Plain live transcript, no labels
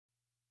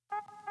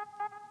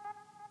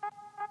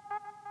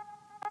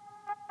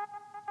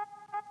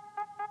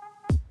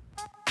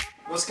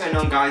What's going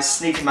on guys,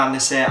 Sneaker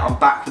Madness here. I'm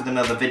back with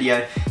another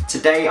video.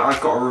 Today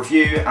I've got a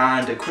review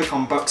and a quick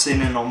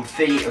unboxing and on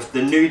feet of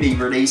the newly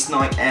released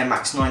Nike Air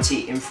Max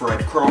 90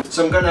 Infrared Croc.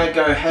 So I'm going to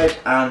go ahead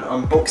and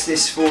unbox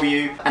this for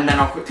you and then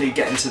I'll quickly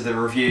get into the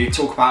review,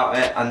 talk about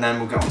it, and then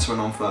we'll get onto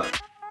an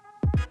on-foot.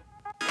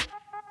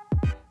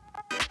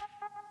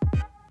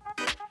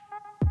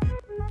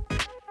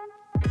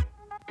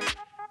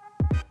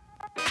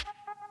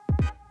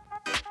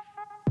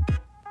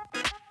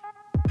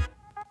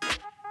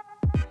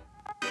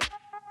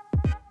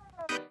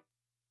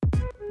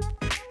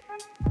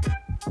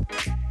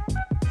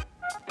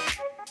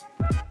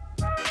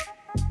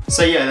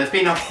 So yeah, there's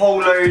been a whole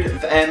load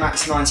of Air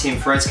Max 90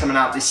 Infrareds coming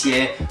out this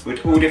year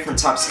with all different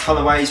types of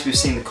colourways. We've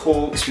seen the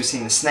Crocs, we've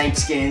seen the snake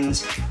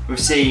skins, we've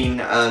seen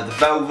the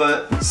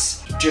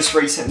velvets. Just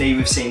recently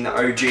we've seen the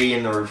OG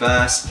and the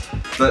reverse.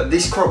 But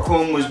this Croc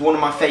one was one of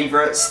my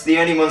favourites. The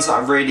only ones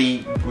that I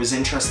really was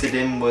interested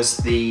in was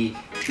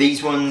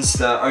these ones,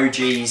 the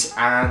OGs,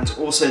 and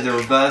also the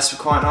reverse were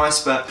quite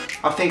nice, but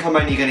I think I'm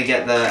only going to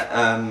get the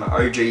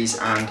OGs,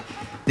 and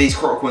these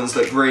Croc ones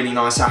look really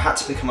nice. I had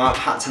to pick them up,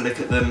 had to look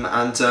at them,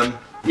 and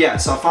yeah,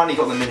 so I finally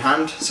got them in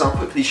hand. So I'll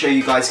quickly show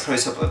you guys a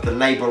close-up of the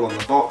label on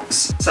the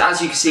box. So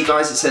as you can see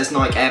guys, it says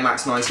Nike Air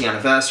Max 90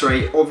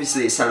 anniversary.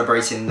 Obviously it's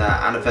celebrating the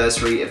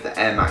anniversary of the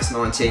Air Max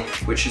 90,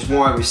 which is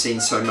why we've seen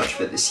so much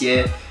of it this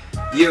year.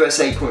 US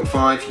 8.5,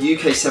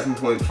 UK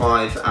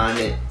 7.5, and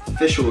it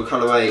official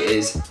colourway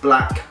is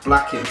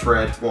black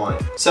infrared, white.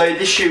 So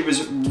this shoe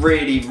was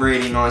really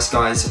nice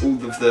guys. All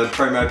of the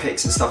promo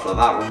pics and stuff like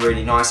that were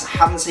really nice. I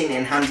haven't seen it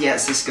in hand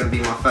yet, so this is going to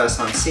be my first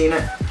time seeing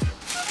it.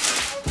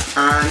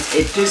 And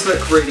it does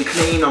look really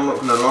clean, I'm not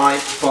going to lie,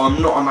 but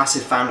I'm not a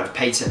massive fan of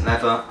patent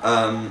leather.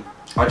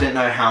 I don't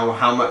know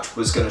how much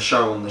was going to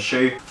show on the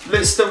shoe.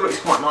 It still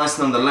looks quite nice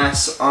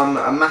nonetheless. I'm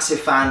a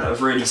massive fan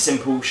of really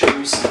simple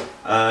shoes.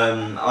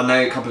 I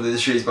know a couple of the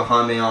shoes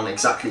behind me aren't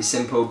exactly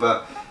simple,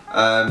 but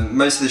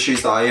most of the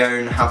shoes that I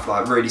own have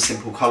like really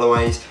simple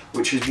colourways,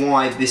 which is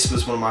why this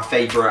was one of my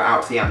favourite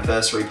out of the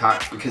anniversary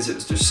pack, because it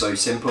was just so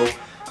simple.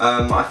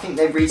 I think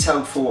they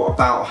retailed for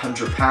about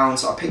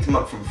 £100. I picked them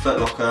up from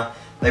Foot Locker.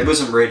 They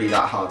wasn't really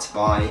that hard to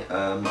buy.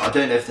 I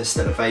don't know if they're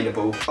still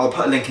available. I'll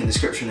put a link in the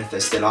description if they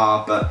still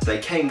are, but they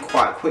came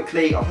quite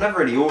quickly. I've never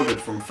really ordered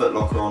from Foot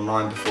Locker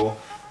online before.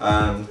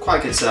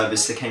 Quite good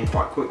service, they came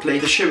quite quickly.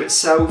 The shoe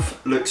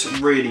itself looks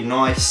really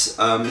nice,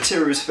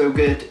 materials feel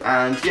good,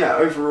 and yeah,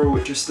 overall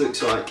it just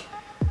looks like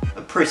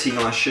a pretty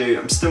nice shoe.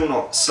 I'm still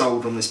not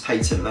sold on this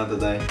patent leather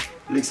though.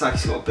 It looks like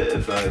it's got a bit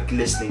of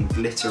glistening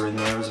glitter in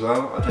there as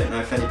well. I don't know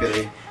if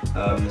anybody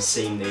has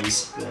seen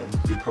these, then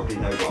you probably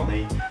know what I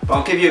mean. But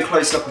I'll give you a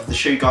close-up of the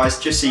shoe guys,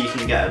 just so you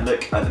can get a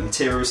look at the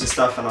materials and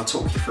stuff, and I'll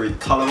talk you through the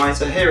colourway.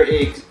 So here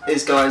it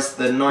is guys,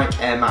 the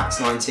Nike Air Max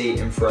 90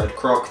 Infrared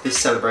Croc. This is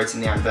celebrating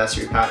the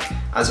anniversary pack,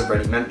 as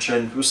already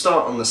mentioned. We'll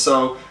start on the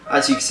sole.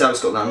 As you can tell,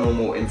 it's got that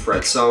normal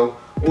infrared sole.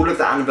 All of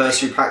the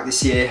anniversary pack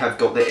this year have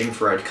got the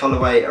infrared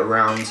colourway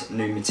around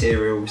new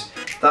materials.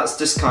 That's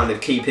just kind of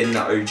keeping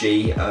the OG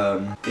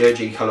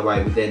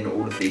colourway within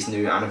all of these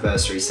new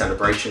anniversary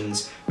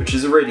celebrations, which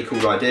is a really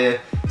cool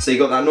idea. So you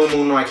got that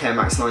normal Nike Air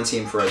Max 90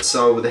 infrared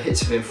sole with the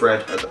hits of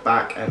infrared at the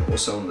back and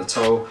also on the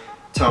toe,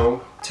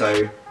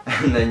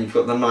 and then you've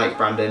got the Nike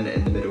branding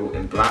in the middle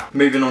in black.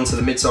 Moving on to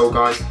the midsole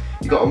guys,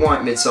 you've got a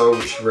white midsole,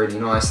 which is really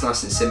nice and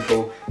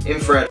simple,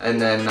 infrared,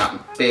 and then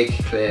that big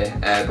clear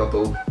air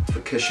bubble for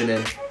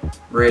cushioning.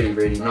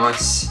 Really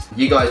nice.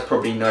 You guys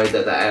probably know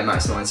that the Air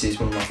Max 90 is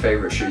one of my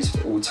favourite shoes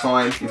of all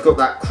time. You've got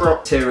that Croc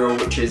material,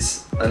 which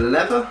is a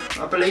leather,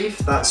 I believe.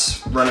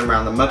 That's running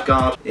around the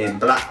mudguard in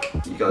black.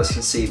 You guys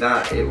can see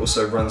that. It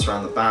also runs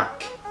around the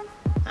back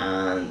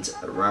and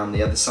around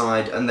the other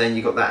side, and then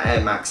you've got that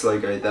Air Max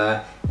logo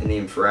there in the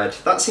infrared.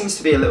 That seems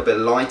to be a little bit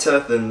lighter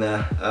than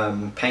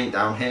the paint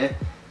down here,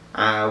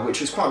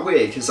 which is quite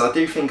weird, because I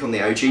do think on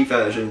the OG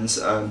versions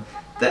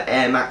the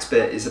Air Max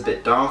bit is a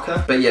bit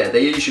darker, but yeah,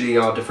 they usually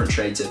are different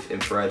shades of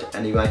infrared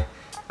anyway.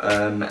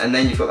 And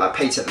then you've got that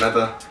patent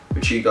leather,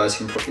 which you guys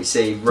can probably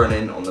see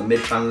running on the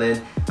mid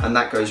paneling, and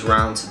that goes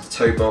round to the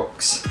toe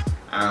box,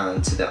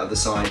 and to the other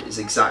side is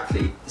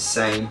exactly the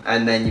same.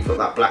 And then you've got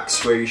that black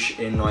swoosh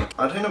in, like,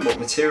 I don't know what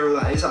material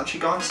that is actually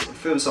guys, it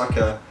feels like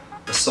a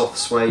soft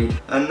suede.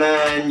 And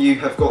then you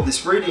have got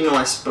this really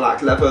nice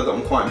black leather that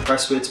I'm quite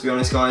impressed with, to be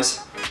honest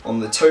guys,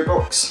 on the toe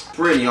box.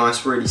 Really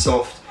nice, really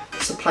soft.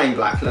 It's a plain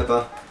black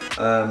leather,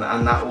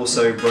 and that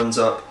also runs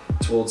up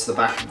towards the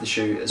back of the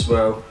shoe as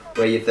well,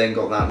 where you've then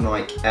got that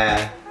Nike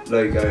Air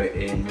logo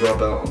in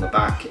rubber on the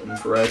back,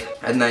 infrared.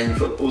 And then you've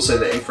got also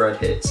the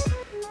infrared hits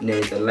near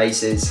the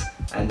laces,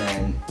 and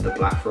then the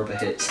black rubber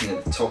hits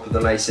near the top of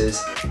the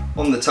laces.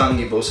 On the tongue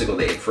you've also got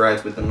the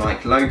infrared with the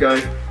Nike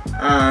logo,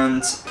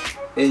 and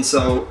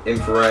insole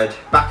infrared,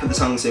 back of the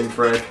tongue's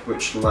infrared,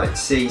 which you'll like to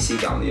see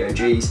that on the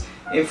OGs.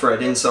 Infrared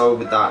insole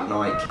with that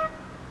Nike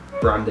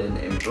branding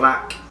in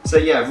black. So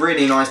yeah,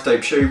 really nice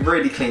dope shoe,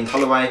 really clean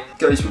colourway,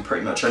 goes with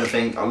pretty much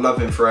anything. I love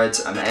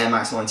infrareds, and the Air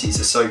Max 90s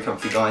are so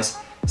comfy, guys.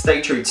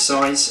 Stay true to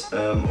size,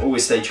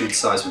 always stay true to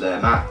size with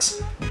Air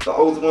Max. The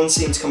older ones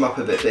seem to come up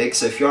a bit big,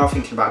 so if you are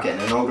thinking about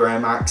getting an older Air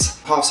Max,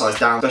 half size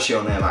down, especially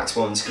on Air Max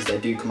ones, because they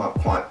do come up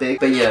quite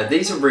big. But yeah,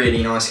 these are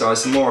really nice,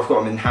 guys. The more I've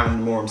got them in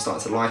hand, the more I'm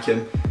starting to like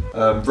them.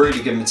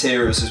 Really good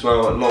materials as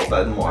well, a lot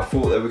better than what I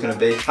thought they were going to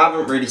be.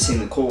 Haven't really seen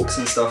the corks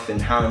and stuff in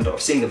hand. I've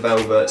seen the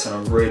velvets and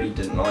I really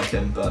didn't like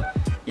them, but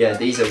yeah,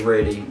 these are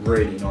really,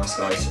 really nice,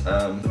 guys.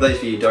 For those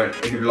of you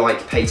who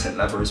like patent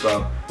leather as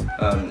well,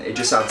 it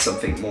just adds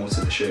something more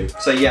to the shoe.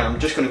 So yeah, I'm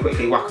just going to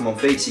quickly whack them on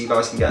feet so you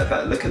guys can get a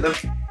better look at them.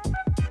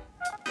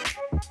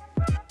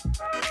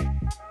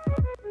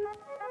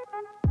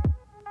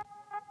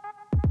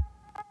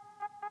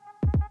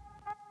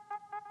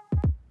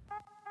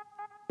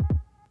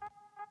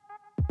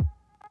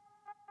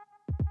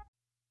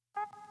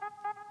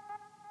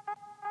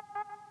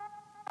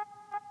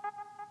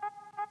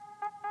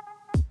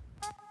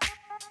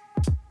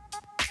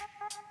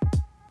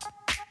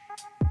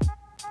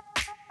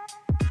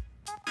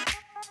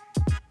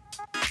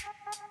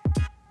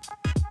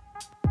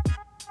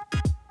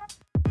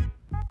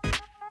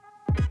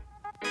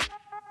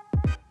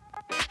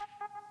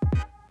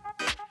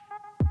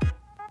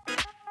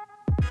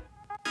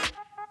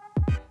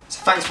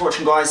 Thanks for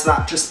watching, guys.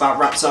 That just about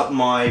wraps up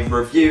my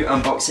review,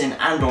 unboxing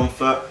and on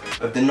foot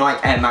of the Nike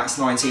Air Max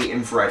 90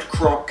 Infrared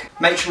Croc.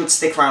 Make sure to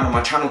stick around on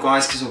my channel,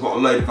 guys, because I've got a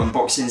load of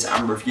unboxings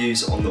and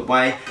reviews on the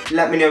way.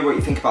 Let me know what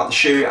you think about the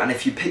shoe, and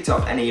if you picked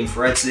up any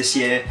infrareds this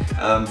year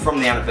from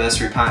the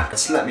anniversary pack,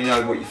 just let me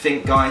know what you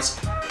think,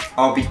 guys.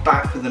 I'll be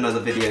back with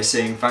another video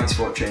soon. Thanks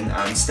for watching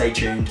and stay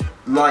tuned.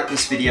 Like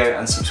this video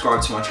and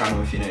subscribe to my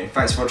channel if you're new.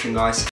 Thanks for watching, guys.